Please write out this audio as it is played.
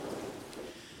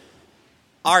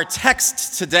Our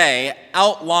text today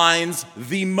outlines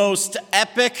the most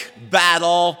epic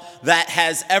battle that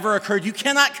has ever occurred. You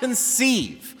cannot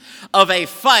conceive of a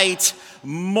fight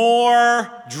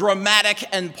more dramatic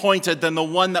and pointed than the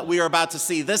one that we are about to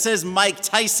see. This is Mike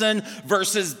Tyson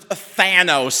versus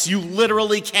Thanos. You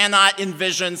literally cannot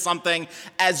envision something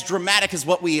as dramatic as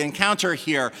what we encounter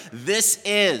here. This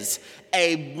is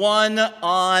a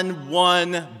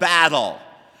one-on-one battle.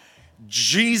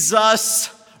 Jesus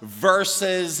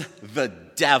versus the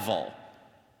devil.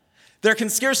 There can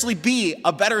scarcely be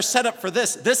a better setup for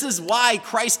this. This is why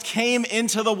Christ came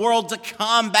into the world, to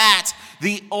combat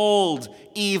the old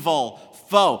evil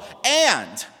foe.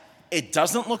 And it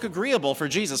doesn't look agreeable for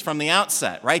Jesus from the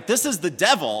outset, right? This is the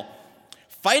devil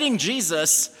fighting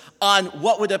Jesus on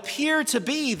what would appear to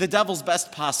be the devil's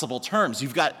best possible terms.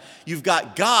 You've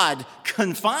got God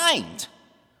confined,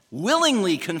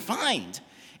 willingly confined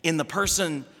in the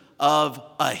person of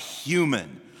a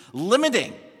human,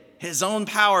 limiting his own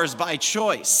powers by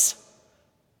choice,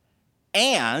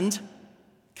 and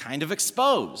kind of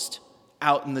exposed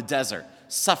out in the desert,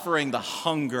 suffering the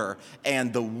hunger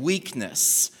and the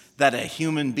weakness that a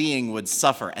human being would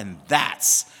suffer. And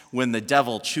that's when the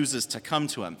devil chooses to come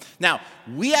to him. Now,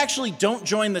 we actually don't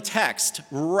join the text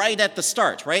right at the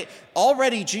start, right?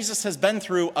 Already Jesus has been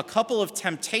through a couple of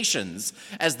temptations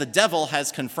as the devil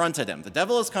has confronted him. The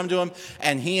devil has come to him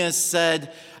and he has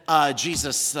said,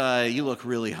 Jesus, you look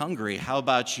really hungry. How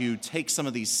about you take some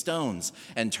of these stones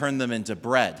and turn them into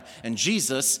bread? And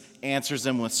Jesus answers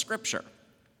him with scripture.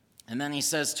 And then he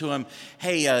says to him,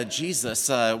 hey, Jesus,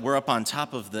 we're up on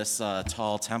top of this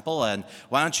tall temple, and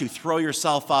why don't you throw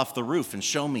yourself off the roof and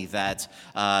show me that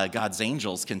God's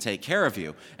angels can take care of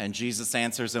you? And Jesus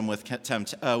answers him with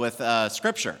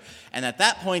scripture. And at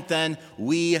that point, then,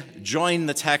 we join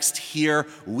the text here.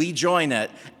 We join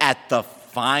it at the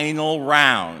final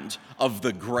round of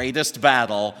the greatest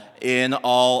battle in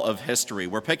all of history.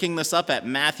 We're picking this up at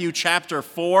Matthew chapter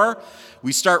 4.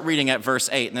 We start reading at verse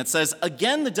 8, and it says,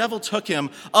 "Again the devil took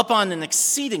him up on an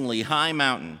exceedingly high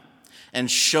mountain and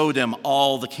showed him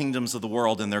all the kingdoms of the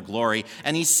world and their glory.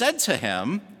 And he said to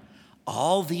him,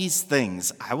 'All these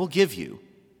things I will give you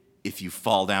if you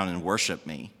fall down and worship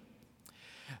me.'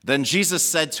 Then Jesus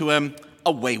said to him,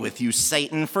 'Away with you,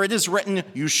 Satan, for it is written,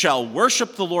 you shall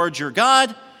worship the Lord your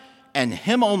God, and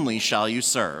him only shall you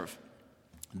serve.'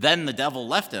 Then the devil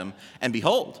left him, and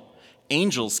behold,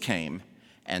 angels came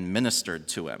and ministered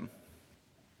to him."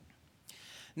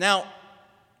 Now,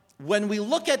 when we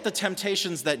look at the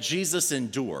temptations that Jesus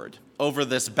endured over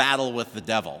this battle with the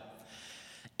devil,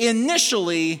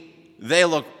 initially they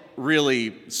look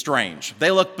really strange.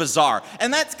 They look bizarre.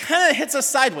 And that kind of hits us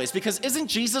sideways, because isn't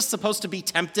Jesus supposed to be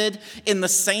tempted in the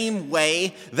same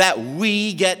way that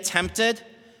we get tempted?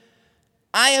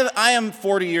 I am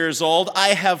 40 years old. I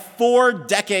have 4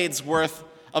 decades worth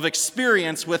of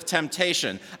experience with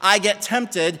temptation. I get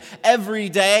tempted every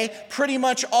day, pretty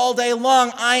much all day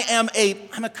long. I'm a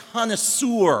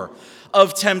connoisseur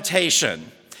of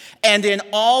temptation. And in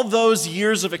all those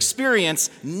years of experience,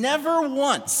 never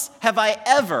once have I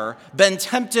ever been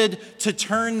tempted to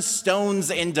turn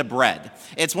stones into bread.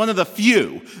 It's one of the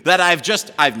few that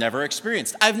I've never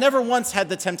experienced. I've never once had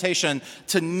the temptation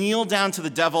to kneel down to the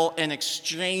devil in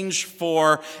exchange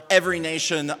for every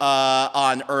nation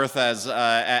on earth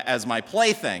as my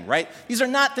plaything, right? These are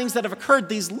not things that have occurred.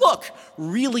 These look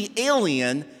really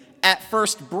alien at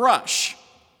first brush.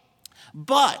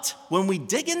 But when we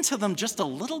dig into them just a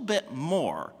little bit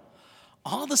more,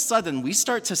 all of a sudden we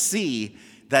start to see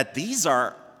that these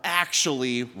are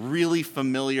actually really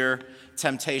familiar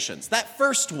temptations. That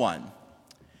first one,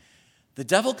 the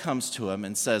devil comes to him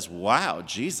and says, "Wow,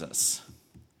 Jesus,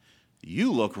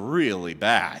 you look really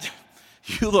bad.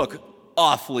 You look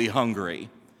awfully hungry.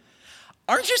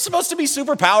 Aren't you supposed to be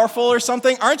super powerful or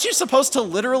something? Aren't you supposed to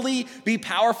literally be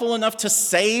powerful enough to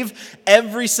save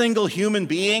every single human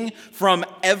being from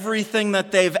everything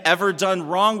that they've ever done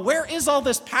wrong? Where is all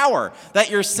this power that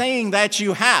you're saying that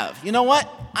you have? You know what?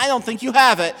 I don't think you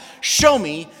have it. Show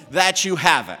me that you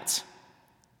have it."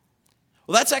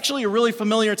 Well, that's actually a really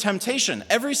familiar temptation.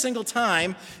 Every single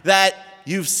time that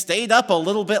you've stayed up a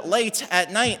little bit late at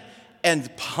night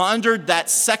and pondered that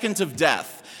second of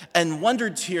death, and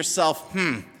wondered to yourself,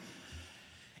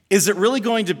 is it really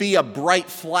going to be a bright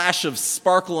flash of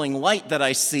sparkling light that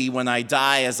I see when I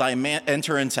die as I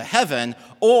enter into heaven,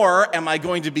 or am I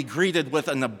going to be greeted with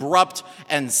an abrupt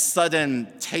and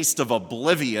sudden taste of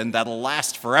oblivion that'll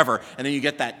last forever, and then you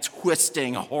get that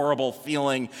twisting, horrible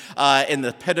feeling in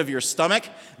the pit of your stomach?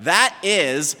 That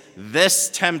is this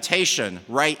temptation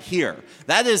right here.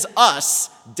 That is us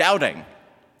doubting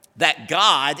that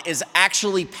God is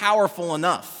actually powerful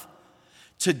enough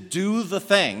to do the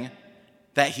thing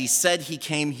that he said he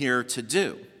came here to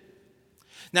do.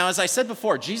 Now, as I said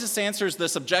before, Jesus answers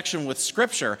this objection with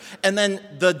Scripture, and then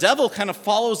the devil kind of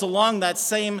follows along that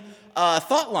same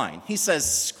thought line. He says,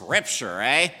 Scripture,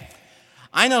 eh?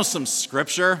 I know some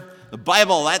Scripture. The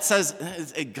Bible, that says,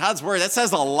 God's Word, that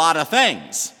says a lot of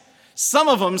things. Some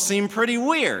of them seem pretty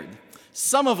weird.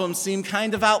 Some of them seem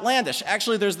kind of outlandish.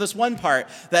 Actually, there's this one part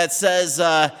that says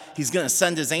he's going to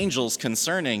send his angels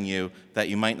concerning you that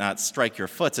you might not strike your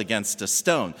foot against a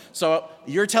stone. So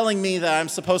you're telling me that I'm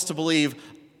supposed to believe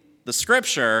the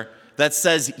Scripture that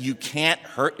says you can't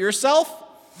hurt yourself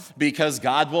because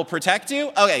God will protect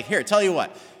you? Okay, here, tell you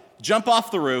what. Jump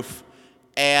off the roof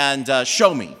and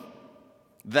show me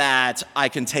that I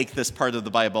can take this part of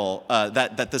the Bible,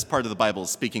 that this part of the Bible is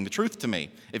speaking the truth to me,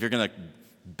 if you're going to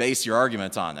base your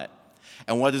argument on it.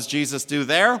 And what does Jesus do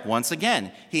there? Once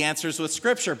again, he answers with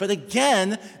Scripture. But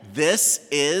again, this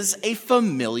is a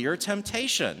familiar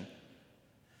temptation.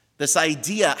 This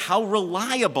idea, how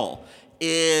reliable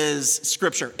is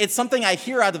Scripture? It's something I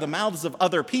hear out of the mouths of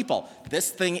other people. This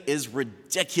thing is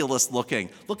ridiculous looking.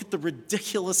 Look at the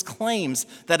ridiculous claims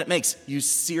that it makes. You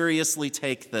seriously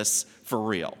take this for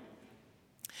real.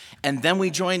 And then we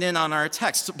join in on our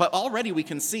text. But already we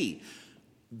can see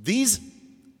these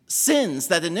sins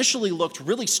that initially looked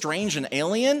really strange and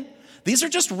alien, these are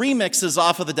just remixes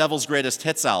off of the Devil's Greatest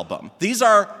Hits album. These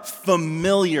are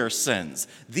familiar sins.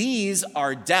 These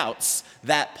are doubts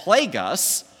that plague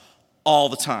us all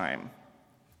the time.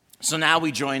 So now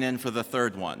we join in for the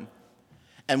third one.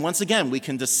 And once again, we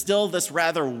can distill this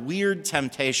rather weird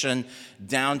temptation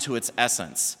down to its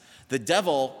essence. The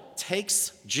devil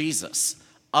takes Jesus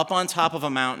up on top of a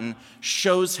mountain,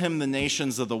 shows him the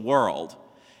nations of the world,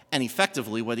 and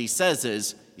effectively what he says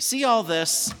is, you see all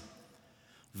this?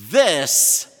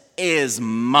 This is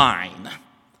mine.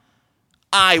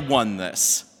 I won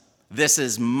this. This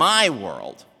is my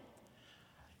world.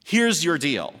 Here's your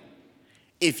deal.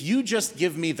 If you just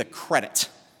give me the credit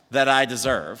that I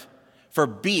deserve for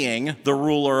being the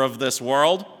ruler of this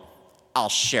world, I'll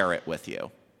share it with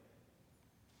you.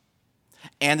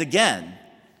 And again,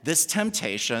 this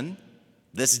temptation,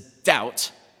 this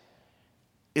doubt,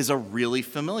 is a really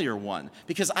familiar one.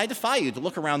 Because I defy you to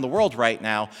look around the world right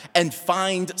now and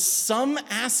find some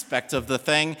aspect of the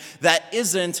thing that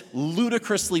isn't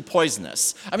ludicrously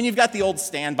poisonous. I mean, you've got the old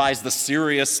standbys, the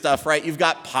serious stuff, right? You've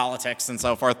got politics and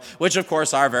so forth, which of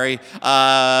course are very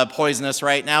poisonous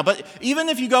right now. But even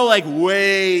if you go like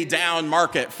way down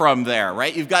market from there,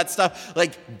 right? You've got stuff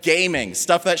like gaming,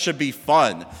 stuff that should be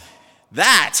fun.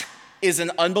 That is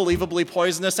an unbelievably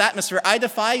poisonous atmosphere. I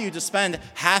defy you to spend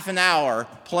half an hour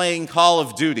playing Call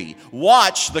of Duty.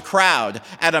 Watch the crowd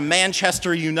at a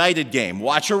Manchester United game.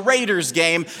 Watch a Raiders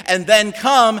game, and then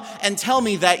come and tell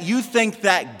me that you think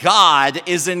that God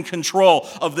is in control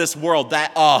of this world,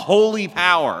 that a holy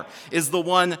power is the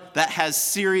one that has a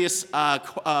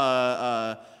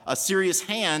serious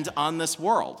hand on this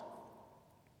world.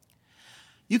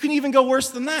 You can even go worse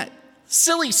than that.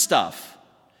 Silly stuff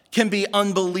can be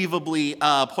unbelievably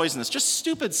poisonous. Just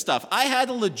stupid stuff. I had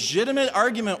a legitimate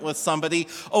argument with somebody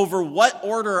over what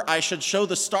order I should show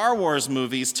the Star Wars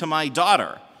movies to my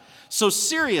daughter. So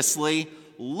seriously,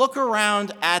 look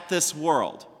around at this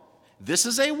world. This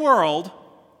is a world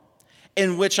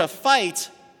in which a fight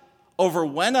over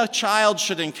when a child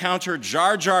should encounter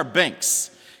Jar Jar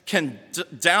Binks can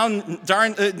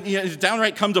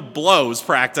downright come to blows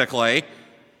practically,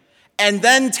 and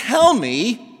then tell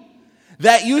me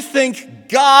that you think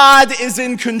God is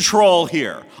in control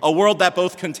here. A world that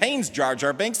both contains Jar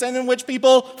Jar Binks and in which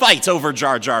people fight over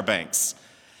Jar Jar Binks.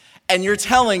 And you're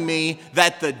telling me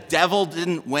that the devil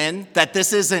didn't win, that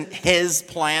this isn't his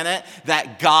planet,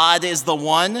 that God is the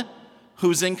one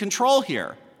who's in control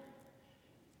here.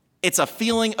 It's a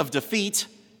feeling of defeat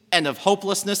and of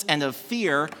hopelessness and of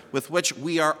fear with which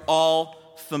we are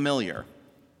all familiar.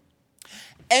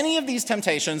 Any of these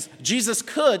temptations, Jesus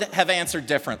could have answered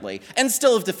differently and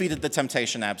still have defeated the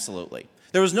temptation absolutely.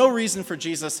 There was no reason for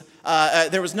Jesus,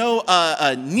 there was no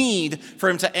need for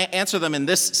him to answer them in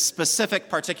this specific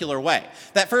particular way.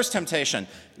 That first temptation,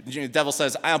 the devil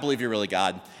says, I don't believe you're really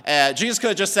God. Jesus could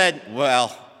have just said,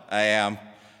 well, I am,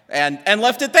 and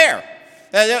left it there.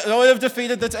 It would have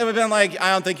defeated it would have been like,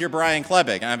 I don't think you're Brian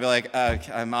Klebig. And I'd be like,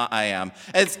 I am.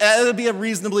 It would be a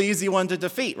reasonably easy one to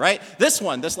defeat, right? This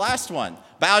last one,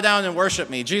 bow down and worship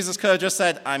me. Jesus could have just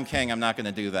said, I'm king, I'm not going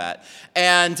to do that.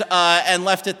 And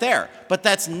left it there. But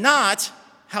that's not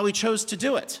how he chose to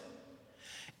do it.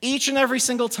 Each and every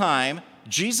single time,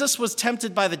 Jesus was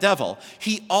tempted by the devil,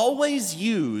 he always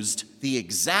used the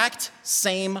exact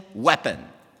same weapon.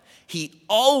 He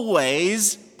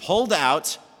always pulled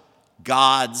out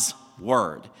God's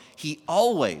word. He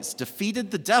always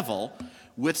defeated the devil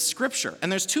with Scripture.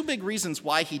 And there's two big reasons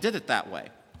why he did it that way.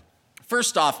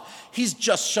 First off, he's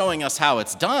just showing us how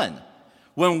it's done.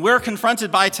 When we're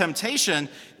confronted by temptation,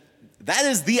 that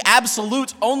is the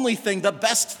absolute only thing, the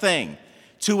best thing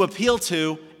to appeal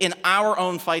to in our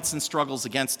own fights and struggles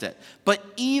against it. But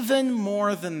even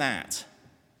more than that,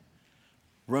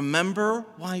 remember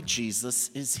why Jesus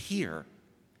is here.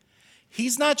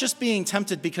 He's not just being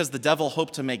tempted because the devil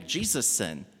hoped to make Jesus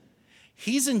sin.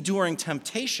 He's enduring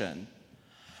temptation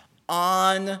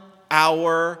on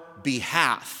our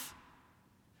behalf.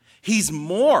 He's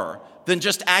more than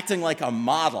just acting like a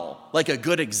model, like a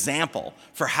good example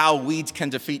for how we can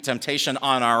defeat temptation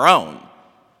on our own.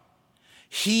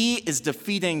 He is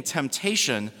defeating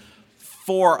temptation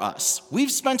for us.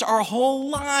 We've spent our whole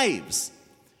lives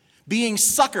being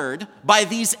suckered by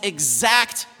these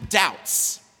exact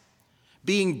doubts,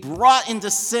 being brought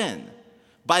into sin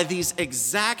by these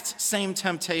exact same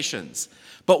temptations.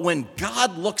 But when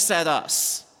God looks at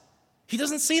us, he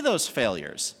doesn't see those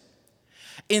failures.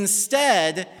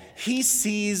 Instead, he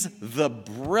sees the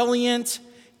brilliant,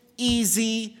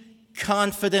 easy,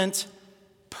 confident,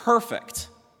 perfect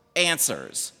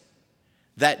answers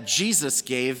that Jesus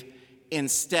gave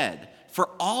instead. For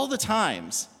all the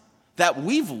times that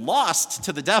we've lost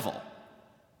to the devil,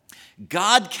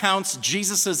 God counts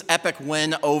Jesus' epic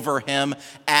win over him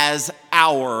as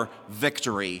our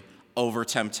victory over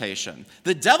temptation.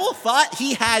 The devil thought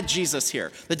he had Jesus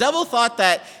here. The devil thought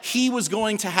that he was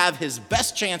going to have his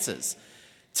best chances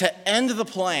to end the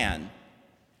plan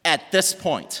at this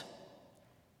point.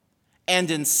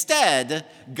 And instead,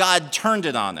 God turned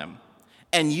it on him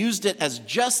and used it as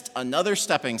just another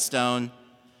stepping stone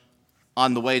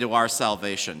on the way to our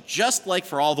salvation. Just like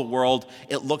for all the world,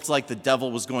 it looked like the devil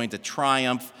was going to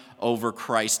triumph over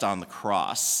Christ on the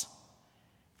cross.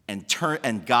 And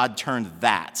God turned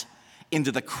that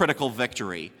into the critical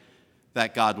victory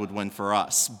that God would win for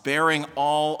us, bearing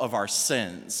all of our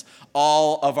sins,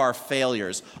 all of our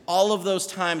failures, all of those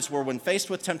times where when faced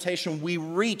with temptation, we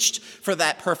reached for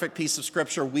that perfect piece of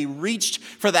Scripture, we reached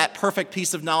for that perfect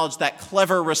piece of knowledge, that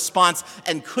clever response,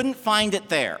 and couldn't find it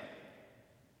there.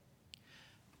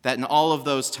 That in all of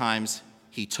those times,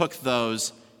 he took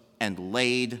those and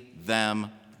laid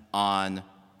them on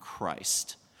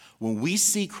Christ. When we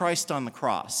see Christ on the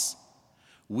cross,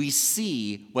 we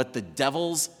see what the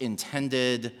devil's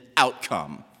intended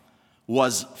outcome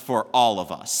was for all of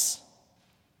us.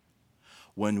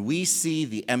 When we see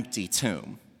the empty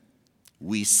tomb,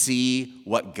 we see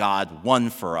what God won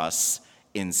for us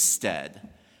instead.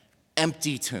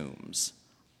 Empty tombs,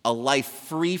 a life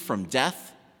free from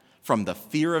death, from the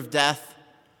fear of death,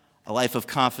 a life of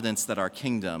confidence that our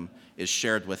kingdom is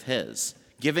shared with his,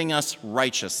 giving us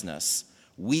righteousness.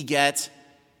 We get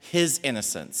his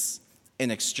innocence in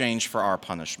exchange for our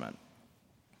punishment.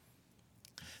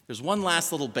 There's one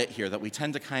last little bit here that we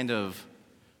tend to kind of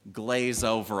glaze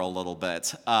over a little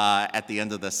bit at the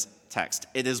end of this text.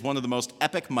 It is one of the most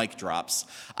epic mic drops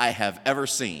I have ever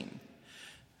seen.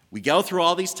 We go through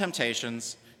all these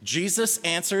temptations. Jesus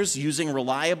answers using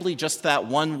reliably just that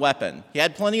one weapon. He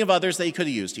had plenty of others that he could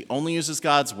have used. He only uses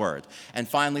God's word. And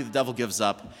finally, the devil gives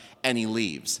up and he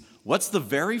leaves. What's the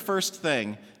very first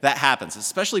thing that happens,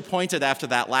 especially pointed after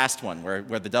that last one where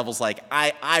the devil's like,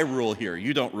 I rule here,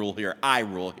 you don't rule here, I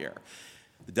rule here.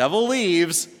 The devil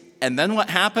leaves, and then what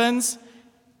happens?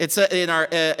 It's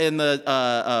in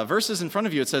the verses in front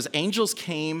of you, it says, angels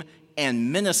came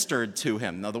and ministered to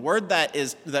him. Now, the word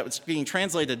that's being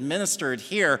translated ministered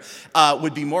here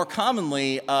would be more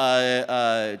commonly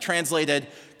translated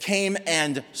came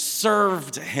and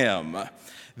served him.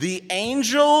 The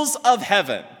angels of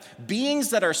heaven, beings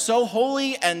that are so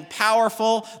holy and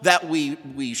powerful that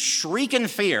we shriek in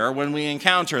fear when we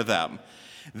encounter them,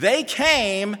 they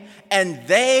came and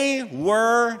they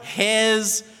were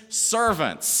his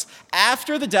servants.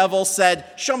 After the devil said,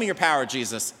 "Show me your power,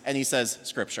 Jesus," and he says,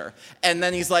 "Scripture." And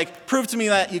then he's like, "Prove to me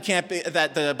that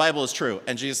that the Bible is true."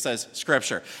 And Jesus says,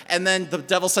 "Scripture." And then the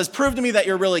devil says, "Prove to me that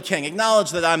you're really king.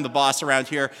 Acknowledge that I'm the boss around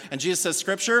here." And Jesus says,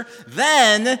 "Scripture."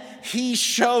 Then he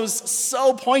shows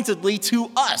so pointedly to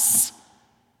us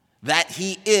that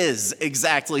he is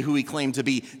exactly who he claimed to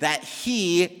be, that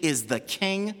he is the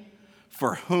king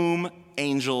for whom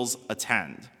angels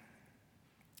attend.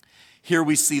 Here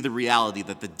we see the reality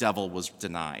that the devil was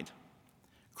denied.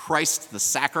 Christ the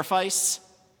sacrifice,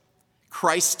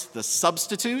 Christ the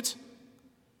substitute,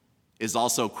 is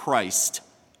also Christ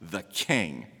the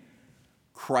king,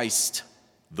 Christ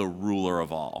the ruler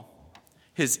of all.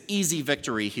 His easy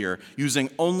victory here, using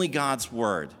only God's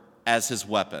word as his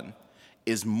weapon,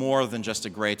 is more than just a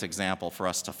great example for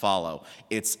us to follow.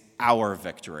 It's our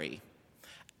victory,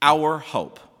 our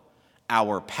hope,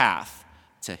 our path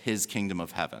to his kingdom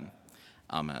of heaven.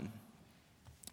 Amen.